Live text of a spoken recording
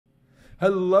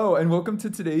Hello and welcome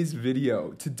to today's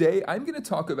video. Today I'm going to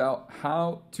talk about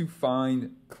how to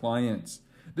find clients.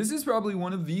 This is probably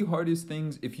one of the hardest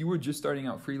things if you were just starting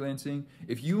out freelancing.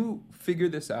 If you figure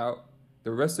this out, the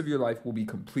rest of your life will be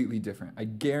completely different. I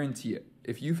guarantee it.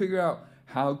 If you figure out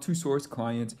how to source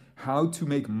clients, how to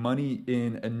make money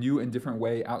in a new and different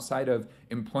way outside of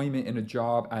employment in a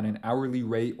job at an hourly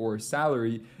rate or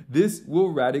salary, this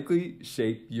will radically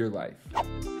shape your life.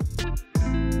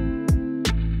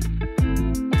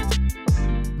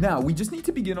 Now, we just need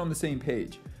to begin on the same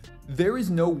page. There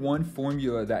is no one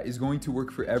formula that is going to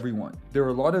work for everyone. There are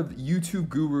a lot of YouTube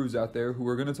gurus out there who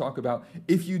are going to talk about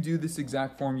if you do this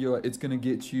exact formula, it's going to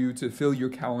get you to fill your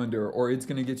calendar, or it's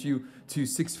going to get you to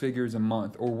 6 figures a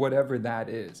month, or whatever that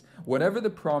is. Whatever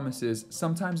the promise is,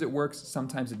 sometimes it works,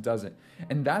 sometimes it doesn't.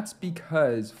 And that's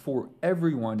because for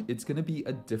everyone, it's going to be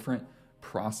a different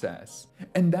process.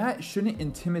 And that shouldn't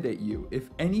intimidate you.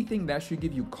 If anything, that should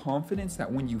give you confidence that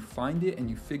when you find it and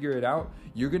you figure it out,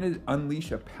 you're going to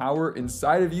unleash a power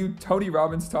inside of you. Tony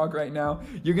Robbins talk right now.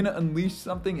 You're going to unleash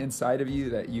something inside of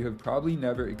you that you have probably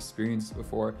never experienced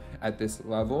before at this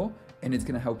level. And it's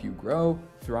going to help you grow,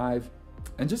 thrive,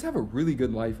 and just have a really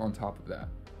good life on top of that.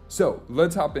 So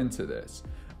let's hop into this.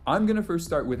 I'm going to first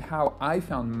start with how I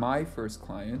found my first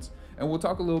clients, and we'll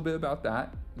talk a little bit about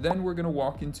that. Then we're going to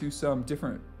walk into some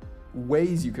different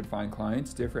ways you could find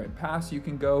clients, different paths you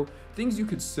can go, things you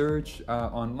could search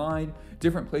online,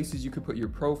 different places you could put your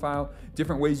profile,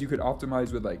 different ways you could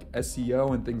optimize with like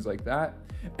SEO and things like that.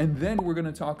 And then we're going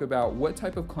to talk about what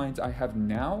type of clients I have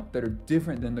now that are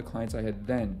different than the clients I had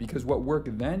then, because what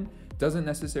worked then doesn't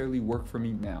necessarily work for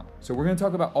me now. So we're going to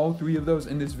talk about all 3 of those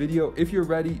in this video. If you're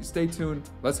ready, stay tuned.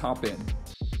 Let's hop in.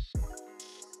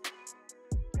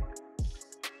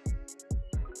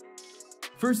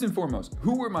 First and foremost,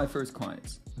 who were my first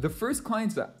clients? The first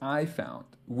clients that I found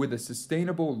with a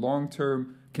sustainable,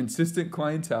 long-term, consistent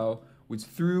clientele was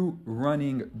through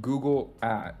running Google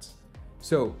Ads.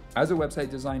 So as a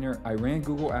website designer, I ran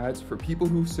Google Ads for people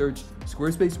who searched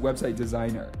Squarespace website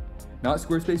designer. Not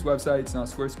Squarespace websites, not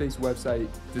Squarespace website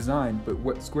design, but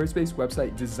what Squarespace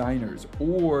website designers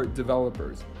or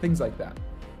developers, things like that.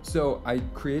 So I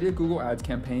created a Google Ads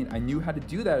campaign. I knew how to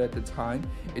do that at the time.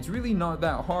 It's really not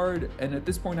that hard. And at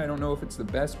this point, I don't know if it's the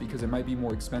best because it might be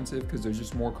more expensive because there's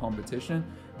just more competition.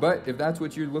 But if that's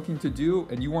what you're looking to do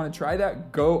and you want to try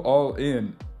that, go all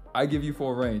in. I give you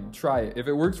full reign. Try it. If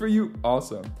it works for you,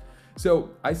 awesome. So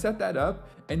I set that up,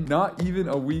 and not even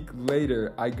a week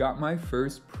later, I got my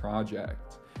first project.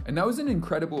 And that was an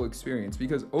incredible experience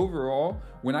because overall,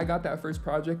 when I got that first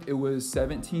project, it was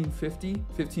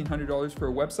 $1,500 for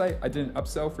a website. I did an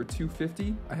upsell for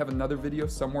 $250. I have another video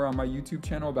somewhere on my YouTube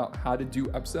channel about how to do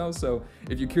upsells. So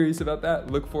if you're curious about that,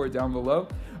 look for it down below.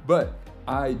 But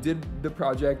I did the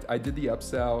project, I did the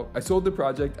upsell, I sold the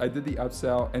project, I did the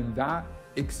upsell, and that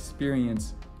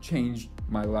experience changed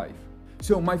my life.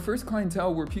 So my first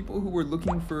clientele were people who were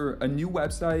looking for a new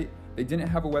website. They didn't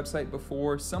have a website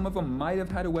before. Some of them might have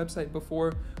had a website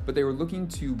before, but they were looking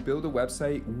to build a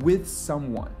website with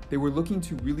someone. They were looking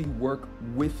to really work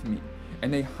with me.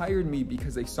 And they hired me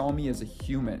because they saw me as a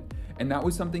human. And that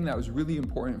was something that was really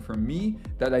important for me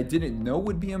that I didn't know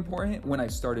would be important when I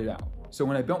started out. So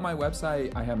when I built my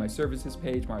website, I had my services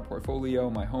page, my portfolio,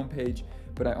 my homepage,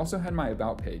 but I also had my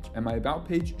about page. And my about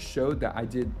page showed that I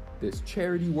did this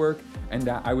charity work and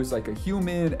that I was like a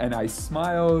human, and I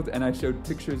smiled and I showed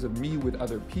pictures of me with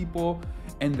other people.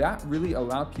 And that really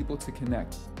allowed people to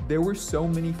connect. There were so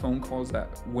many phone calls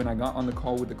that when I got on the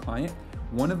call with the client,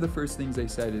 one of the first things they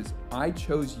said is, I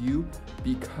chose you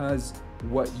because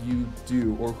what you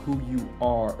do or who you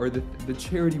are, or the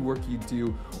charity work you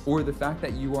do, or the fact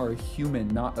that you are a human,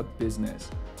 not a business.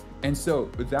 And so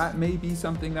that may be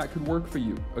something that could work for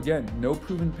you. Again, no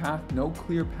proven path, no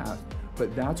clear path,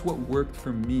 but that's what worked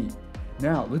for me.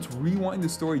 Now, let's rewind the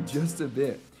story just a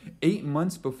bit. 8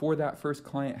 months before that first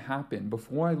client happened,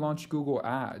 before I launched Google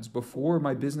Ads, before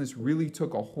my business really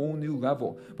took a whole new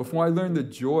level, before I learned the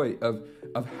joy of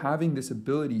having this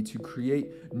ability to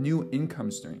create new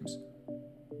income streams,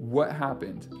 what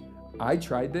happened? I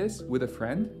tried this with a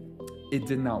friend. It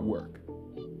did not work.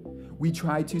 We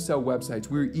tried to sell websites.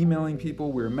 We were emailing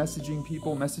people, we were messaging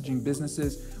people, messaging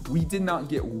businesses. We did not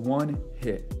get one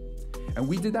hit. And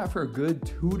we did that for a good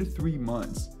 2 to 3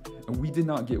 months. And we did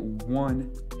not get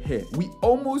one hit. We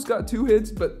almost got 2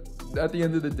 hits, but at the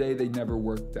end of the day, they never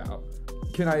worked out.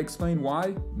 Can I explain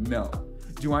why? No.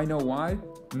 Do I know why?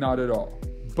 Not at all.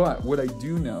 But what I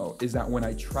do know is that when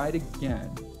I tried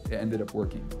again, it ended up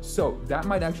working. So that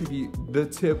might actually be the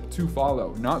tip to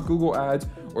follow, not Google Ads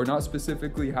or not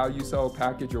specifically how you sell a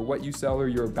package or what you sell or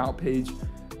your about page.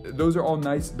 those are all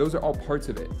nice. Those are all parts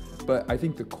of it. But I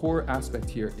think the core aspect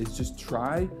here is just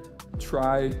try,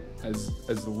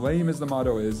 as lame as the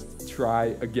motto is,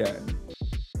 try again.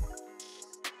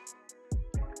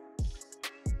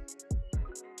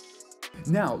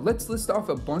 Now, let's list off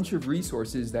a bunch of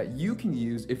resources that you can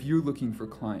use if you're looking for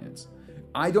clients.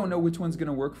 I don't know which one's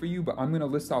gonna work for you, but I'm gonna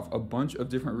list off a bunch of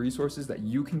different resources that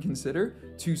you can consider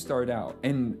to start out.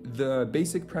 And the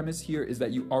basic premise here is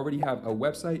that you already have a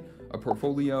website, a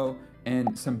portfolio,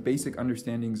 and some basic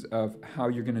understandings of how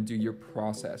you're gonna do your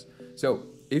process. So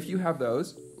if you have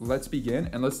those, let's begin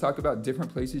and let's talk about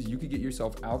different places you could get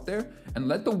yourself out there and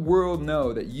let the world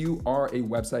know that you are a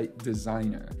website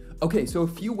designer. Okay, so a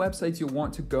few websites you'll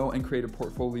want to go and create a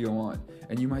portfolio on.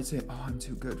 And you might say, oh, I'm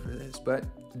too good for this, but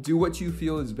do what you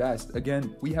feel is best.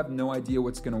 Again, we have no idea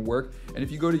what's gonna work. And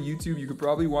if you go to YouTube, you could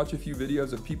probably watch a few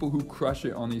videos of people who crush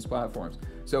it on these platforms.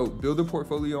 So build a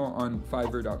portfolio on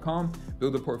Fiverr.com,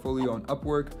 build a portfolio on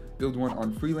Upwork, build one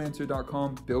on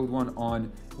freelancer.com, build one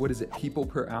on,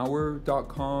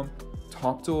 peopleperhour.com,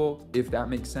 Toptal, if that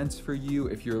makes sense for you.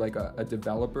 If you're like a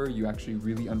developer, you actually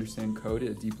really understand code at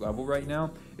a deep level right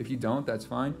now. If you don't, that's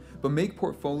fine. But make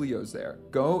portfolios there.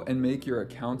 Go and make your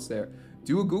accounts there.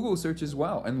 Do a Google search as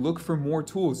well and look for more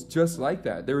tools just like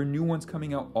that. There are new ones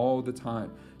coming out all the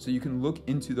time. So you can look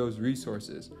into those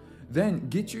resources. Then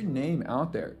get your name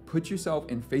out there. Put yourself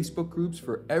in Facebook groups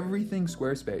for everything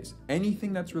Squarespace.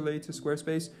 Anything that's related to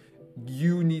Squarespace,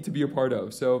 you need to be a part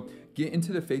of. So get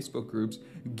into the Facebook groups,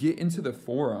 get into the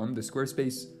forum, the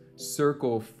Squarespace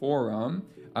Circle forum.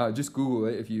 Just Google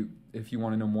it if you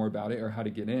want to know more about it or how to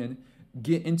get in.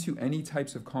 Get into any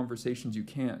types of conversations you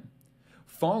can.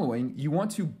 Following, you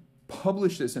want to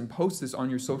publish this and post this on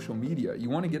your social media. You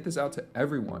want to get this out to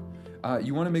everyone.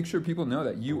 You want to make sure people know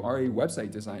that you are a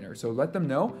website designer. So let them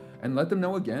know and let them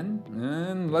know again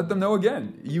and let them know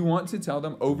again. You want to tell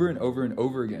them over and over and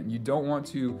over again. You don't want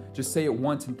to just say it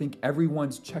once and think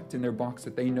everyone's checked in their box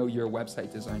that they know you're a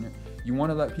website designer. You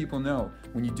want to let people know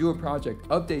when you do a project,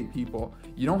 update people.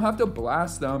 You don't have to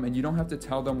blast them and you don't have to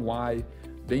tell them why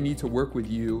they need to work with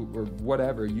you or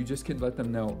whatever. You just can let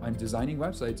them know, I'm designing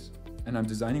websites and I'm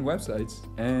designing websites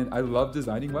and I love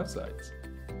designing websites.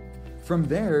 From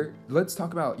there, let's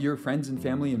talk about your friends and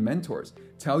family and mentors.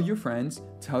 Tell your friends,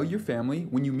 tell your family,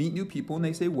 when you meet new people and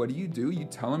they say, what do? You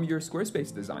tell them you're a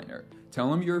Squarespace designer. Tell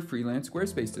them you're a freelance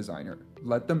Squarespace designer.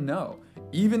 Let them know.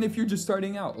 Even if you're just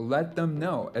starting out, let them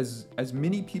know. As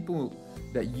many people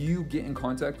that you get in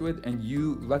contact with and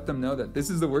you let them know that this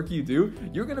is the work you do,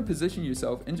 you're gonna position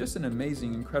yourself in just an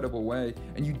amazing, incredible way,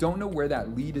 and you don't know where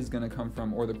that lead is gonna come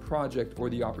from or the project or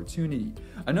the opportunity.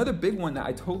 Another big one that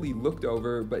I totally looked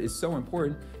over but is so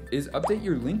important is update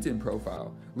your LinkedIn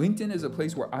profile. LinkedIn is a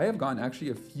place where I have gotten actually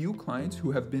a few clients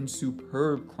who have been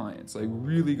superb clients, like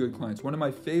really good clients. One of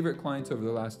my favorite clients over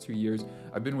the last 2 years,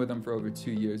 I've been with them for over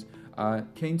 2 years,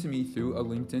 came to me through a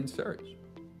LinkedIn search.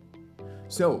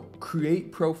 So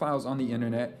create profiles on the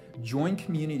internet, join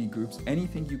community groups,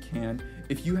 anything you can.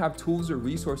 If you have tools or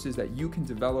resources that you can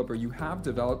develop or you have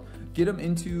developed, get them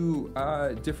into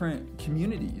different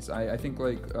communities. I think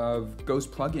like of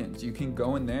Ghost plugins, you can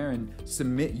go in there and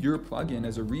submit your plugin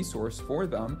as a resource for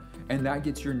them, and that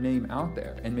gets your name out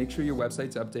there. And make sure your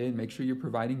website's updated, make sure you're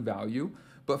providing value.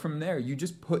 But from there, you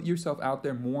just put yourself out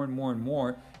there more and more and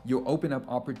more. You'll open up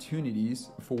opportunities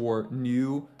for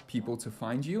new people to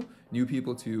find you, new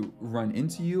people to run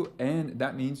into you, and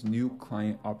that means new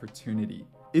client opportunity.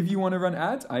 If you want to run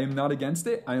ads, I am not against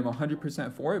it. I am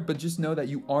 100% for it, but just know that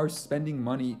you are spending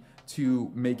money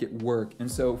to make it work. And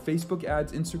so Facebook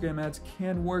ads, Instagram ads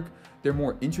can work. They're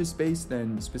more interest-based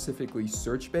than specifically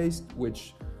search-based,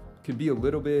 which can be a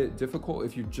little bit difficult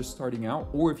if you're just starting out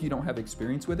or if you don't have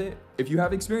experience with it. If you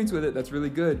have experience with it, that's really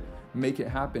good. Make it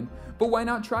happen. But why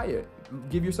not try it?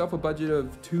 Give yourself a budget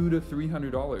of $200 to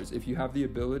 $300. If you have the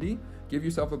ability, give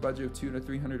yourself a budget of $200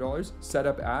 to $300, set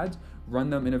up ads,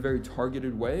 run them in a very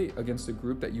targeted way against a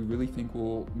group that you really think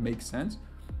will make sense,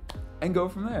 and go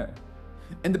from there.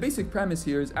 And the basic premise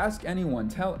here is ask anyone,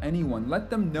 tell anyone, let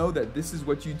them know that this is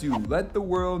what you do. Let the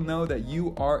world know that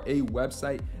you are a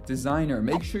website designer.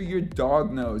 Make sure your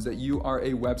dog knows that you are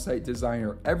a website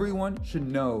designer. Everyone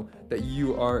should know that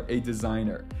you are a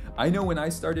designer. I know when I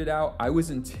started out, I was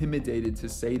intimidated to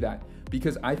say that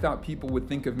because I thought people would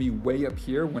think of me way up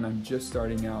here when I'm just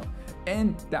starting out.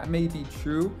 And that may be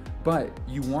true, but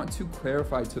you want to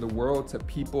clarify to the world, to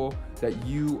people, that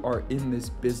you are in this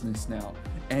business now.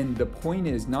 And the point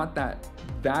is not that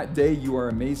that day you are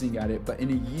amazing at it, but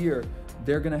in a year,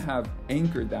 they're gonna have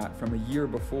anchored that from a year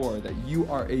before, that you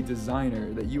are a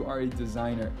designer,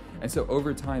 And so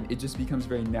over time, it just becomes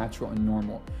very natural and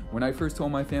normal. When I first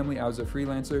told my family I was a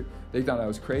freelancer, they thought I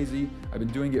was crazy. I've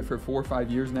been doing it for 4 or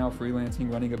 5 years now,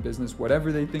 freelancing, running a business,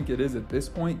 whatever they think it is at this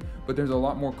point, but there's a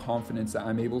lot more confidence that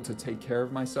I'm able to take care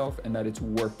of myself and that it's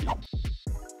working.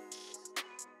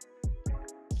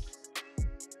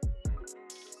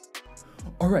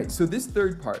 All right, so this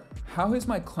third part, how has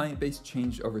my client base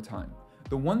changed over time?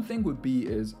 The one thing would be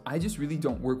is I just really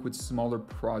don't work with smaller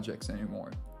projects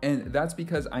anymore. And that's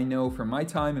because I know from my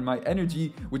time and my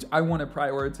energy, which I want to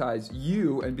prioritize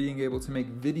you and being able to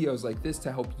make videos like this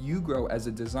to help you grow as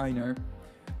a designer,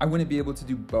 I wouldn't be able to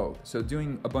do both. So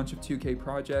doing a bunch of 2K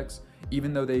projects,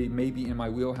 even though they may be in my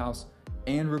wheelhouse,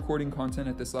 and recording content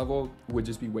at this level would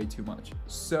just be way too much.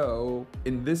 So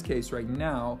in this case right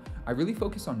now, I really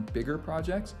focus on bigger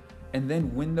projects. And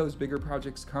then when those bigger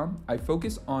projects come, I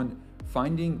focus on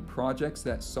finding projects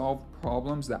that solve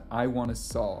problems that I want to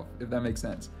solve, if that makes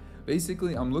sense.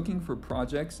 Basically, I'm looking for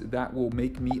projects that will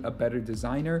make me a better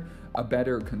designer, a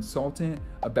better consultant,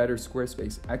 a better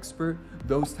Squarespace expert,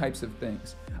 those types of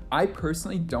things. I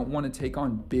personally don't want to take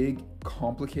on big,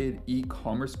 complicated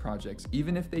e-commerce projects,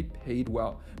 even if they paid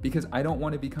well, because I don't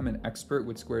want to become an expert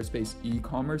with Squarespace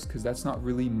e-commerce because that's not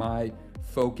really my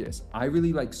focus. I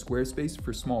really like Squarespace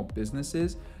for small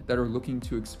businesses that are looking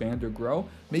to expand or grow.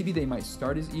 Maybe they might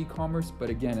start as e-commerce, but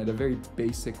again, at a very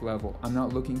basic level. I'm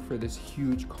not looking for this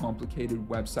huge, complicated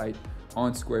website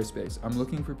on Squarespace. I'm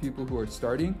looking for people who are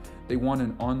starting. They want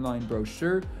an online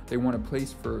brochure. They want a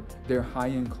place for their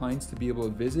high-end clients to be able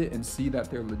to visit and see that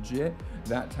they're legit,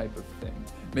 that type of thing.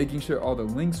 Making sure all the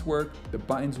links work, the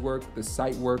buttons work, the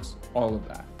site works, all of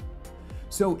that.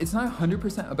 So it's not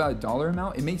 100% about a dollar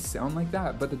amount. It may sound like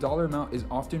that, but the dollar amount is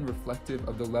often reflective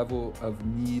of the level of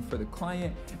need for the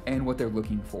client and what they're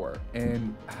looking for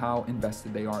and how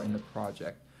invested they are in the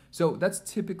project. So that's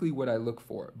typically what I look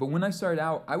for. But when I start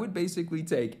out, I would basically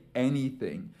take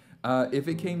anything. If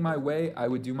it came my way, I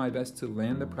would do my best to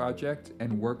land the project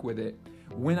and work with it.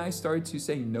 When I started to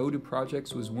say no to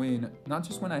projects was when, not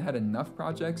just when I had enough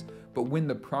projects, but when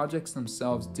the projects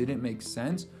themselves didn't make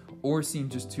sense or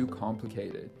seemed just too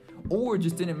complicated, or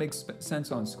just didn't make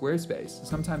sense on Squarespace.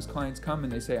 Sometimes clients come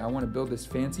and they say, I want to build this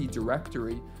fancy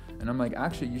directory. And I'm like,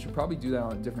 actually, you should probably do that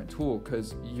on a different tool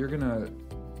because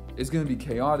it's gonna be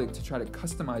chaotic to try to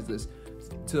customize this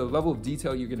to the level of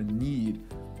detail you're gonna need.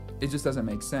 It just doesn't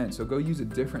make sense. So go use a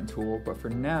different tool. But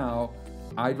for now,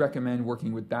 I'd recommend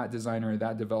working with that designer or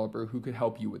that developer who could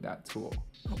help you with that tool.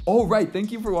 All right, thank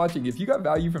you for watching. If you got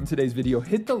value from today's video,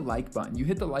 hit the like button. You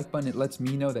hit the like button, it lets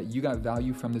me know that you got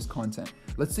value from this content.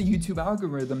 Lets the YouTube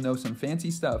algorithm know some fancy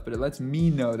stuff, but it lets me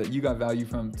know that you got value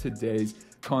from today's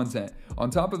content. On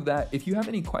top of that, if you have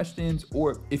any questions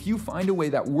or if you find a way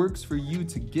that works for you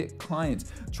to get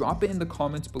clients, drop it in the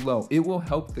comments below. It will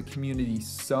help the community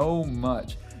so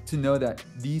much to know that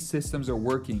these systems are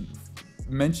working.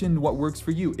 Mention what works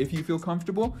for you. If you feel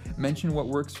comfortable, mention what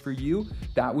works for you.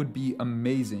 That would be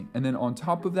amazing. And then on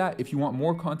top of that, if you want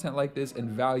more content like this and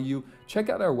value, check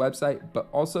out our website, but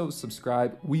also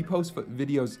subscribe. We post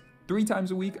videos 3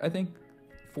 times a week, I think.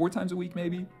 4 times a week,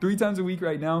 maybe 3 times a week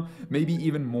right now, maybe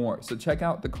even more. So check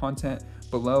out the content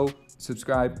below,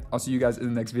 subscribe. I'll see you guys in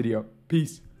the next video.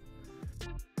 Peace.